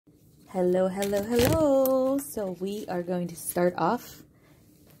Hello, hello, hello. So we are going to start off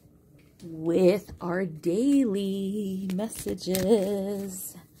with our daily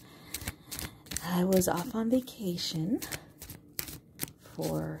messages. I was off on vacation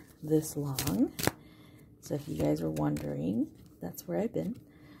for this long. So if you guys were wondering, that's where I've been.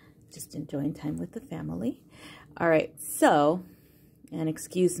 Just enjoying time with the family. All right, so, and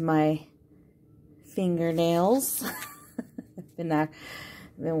excuse my fingernails.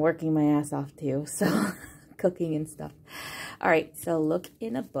 I've been working my ass off too, so cooking and stuff. All right, so look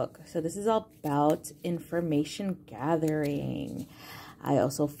in a book. So this is all about information gathering. I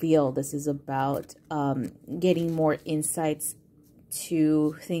also feel this is about getting more insights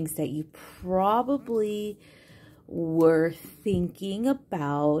to things that you probably were thinking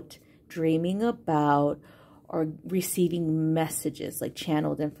about, dreaming about, or receiving messages like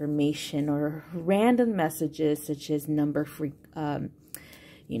channeled information or random messages such as number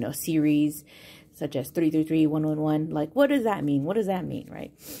series such as 333-111. Like, what does that mean? What does that mean,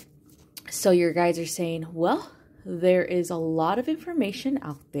 right? So your guys are saying, well, there is a lot of information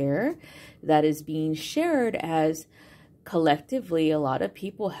out there that is being shared as collectively a lot of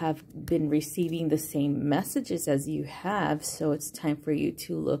people have been receiving the same messages as you have. So it's time for you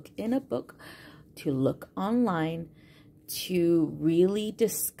to look in a book, to look online, to really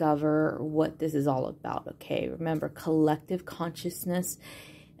discover what this is all about. Okay, remember, collective consciousness.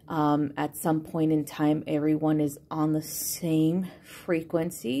 At some point in time, everyone is on the same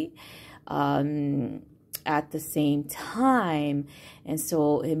frequency at the same time. And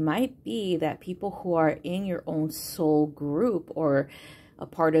so it might be that people who are in your own soul group or a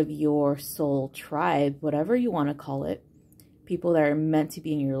part of your soul tribe, whatever you want to call it, people that are meant to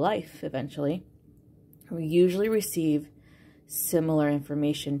be in your life eventually, we usually receive similar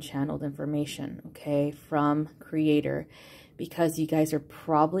information, channeled information, okay, from Creator, because you guys are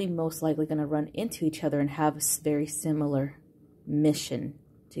probably most likely going to run into each other and have a very similar mission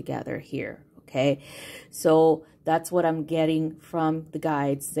together here, okay? So that's what I'm getting from the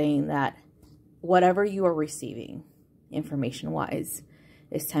guides, saying that whatever you are receiving information-wise,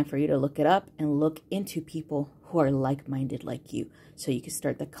 it's time for you to look it up and look into people who are like-minded like you, so you can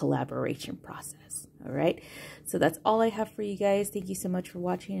start the collaboration process. All right, so that's all I have for you guys. Thank you so much for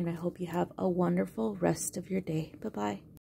watching, and I hope you have a wonderful rest of your day. Bye-bye.